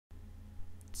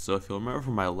So if you'll remember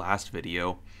from my last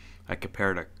video, I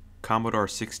compared a Commodore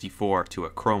 64 to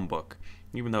a Chromebook.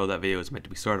 Even though that video was meant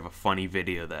to be sort of a funny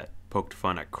video that poked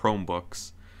fun at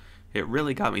Chromebooks, it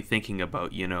really got me thinking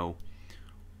about,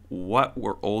 what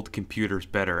were old computers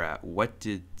better at? What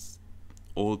did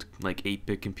old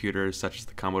 8-bit computers such as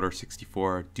the Commodore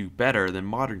 64 do better than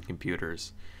modern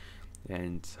computers?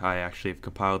 And I actually have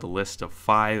compiled a list of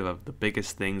 5 of the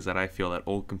biggest things that I feel that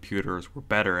old computers were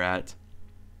better at.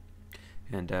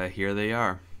 And here they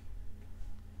are.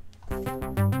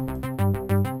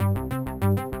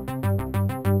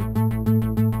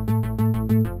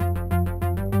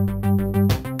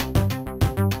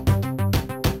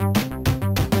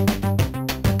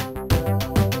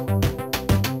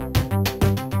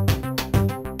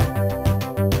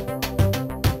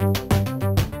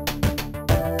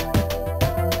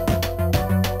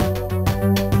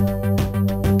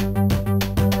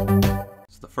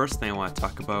 First thing I want to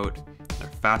talk about are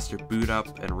faster boot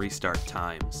up and restart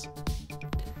times.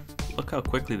 Look how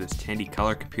quickly this Tandy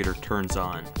color computer turns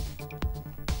on.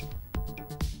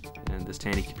 And this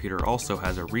Tandy computer also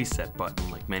has a reset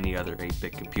button like many other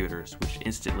 8-bit computers, which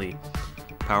instantly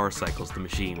power cycles the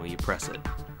machine when you press it.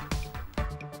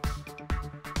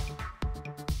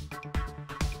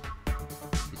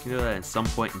 You know that at some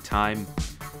point in time,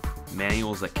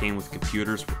 manuals that came with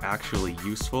computers were actually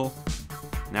useful.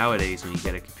 Nowadays, when you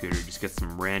get a computer, you just get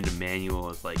some random manual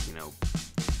with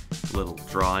little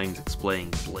drawings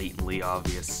explaining blatantly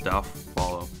obvious stuff,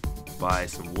 followed by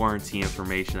some warranty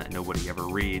information that nobody ever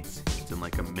reads. It's in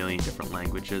a million different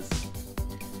languages.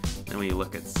 Then when you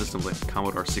look at systems like the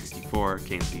Commodore 64, it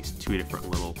came with these 2 different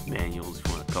little manuals, if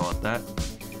you want to call it that.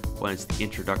 One is the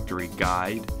introductory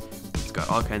guide. It's got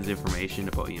all kinds of information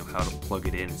about how to plug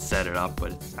it in and set it up,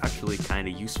 but it's actually kind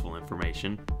of useful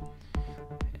information.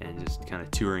 And just kind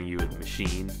of touring you with the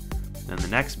machine. And the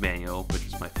next manual, which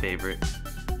is my favorite,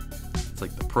 it's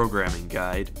like the programming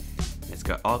guide. It's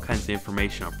got all kinds of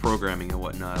information on programming and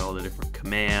whatnot, all the different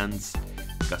commands.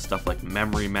 It's got stuff like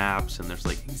memory maps, and there's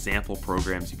example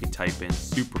programs you can type in.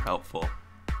 Super helpful.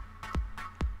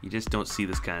 You just don't see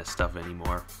this kind of stuff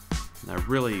anymore, and I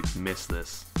really miss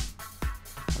this.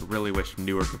 I really wish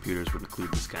newer computers would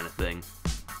include this kind of thing.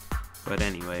 But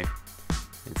anyway,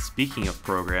 and speaking of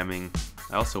programming,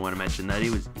 I also want to mention that it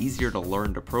was easier to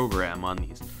learn to program on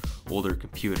these older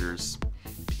computers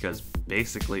because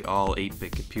basically all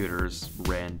 8-bit computers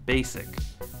ran BASIC,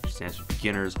 which stands for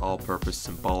Beginner's All-Purpose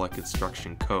Symbolic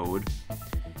Instruction Code,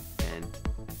 and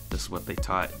this is what they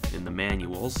taught in the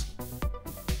manuals.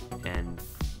 And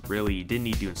really, you didn't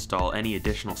need to install any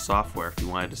additional software if you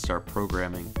wanted to start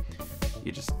programming.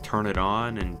 You just turn it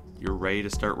on and you're ready to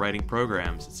start writing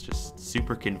programs. It's just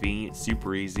super convenient,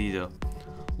 super easy to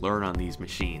learn on these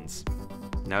machines.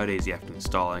 Nowadays you have to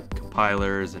install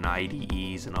compilers and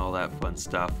IDEs and all that fun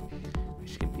stuff,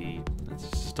 which can be, it's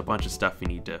just a bunch of stuff you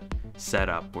need to set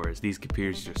up, whereas these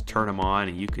computers, you just turn them on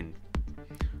and you can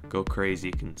go crazy.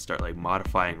 You can start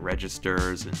modifying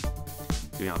registers and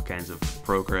doing all kinds of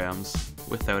programs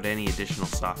without any additional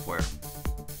software.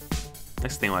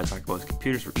 Next thing I want to talk about is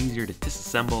computers were easier to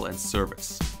disassemble and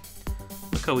service.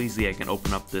 Look how easily I can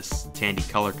open up this Tandy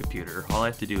color computer. All I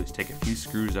have to do is take a few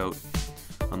screws out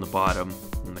on the bottom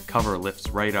and the cover lifts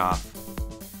right off.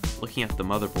 Looking at the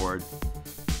motherboard,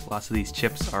 lots of these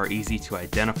chips are easy to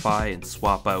identify and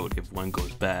swap out if one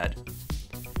goes bad.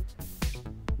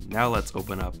 Now let's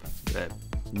open up the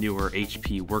newer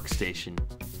HP workstation.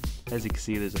 As you can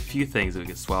see, there's a few things that we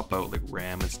can swap out, like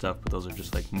RAM and stuff, but those are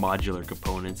just modular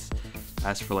components.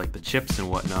 As for the chips and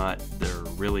whatnot, they're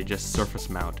really just surface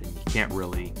mount, and you can't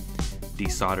really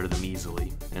desolder them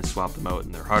easily and swap them out,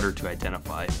 and they're harder to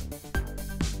identify.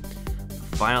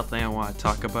 The final thing I want to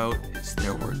talk about is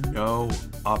there were no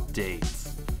updates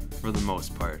for the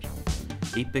most part.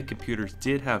 8-bit computers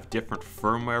did have different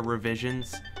firmware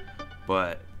revisions,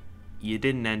 but you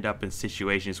didn't end up in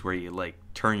situations where you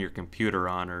turn your computer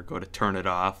on or go to turn it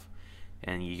off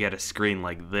and you get a screen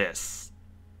like this.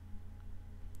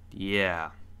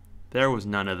 Yeah, there was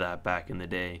none of that back in the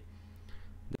day.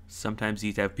 Sometimes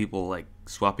you'd have people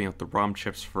swapping out the ROM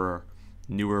chips for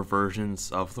newer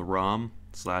versions of the ROM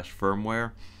 /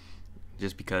 firmware,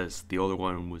 just because the older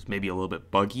one was maybe a little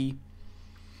bit buggy,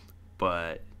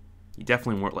 but you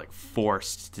definitely weren't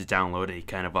forced to download any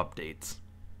kind of updates.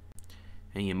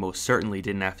 And you most certainly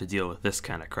didn't have to deal with this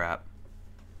kind of crap.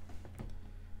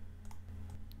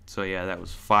 So yeah, that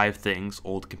was 5 things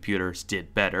old computers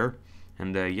did better.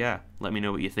 And yeah, let me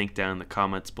know what you think down in the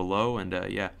comments below. And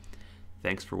yeah,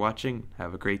 thanks for watching.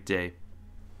 Have a great day.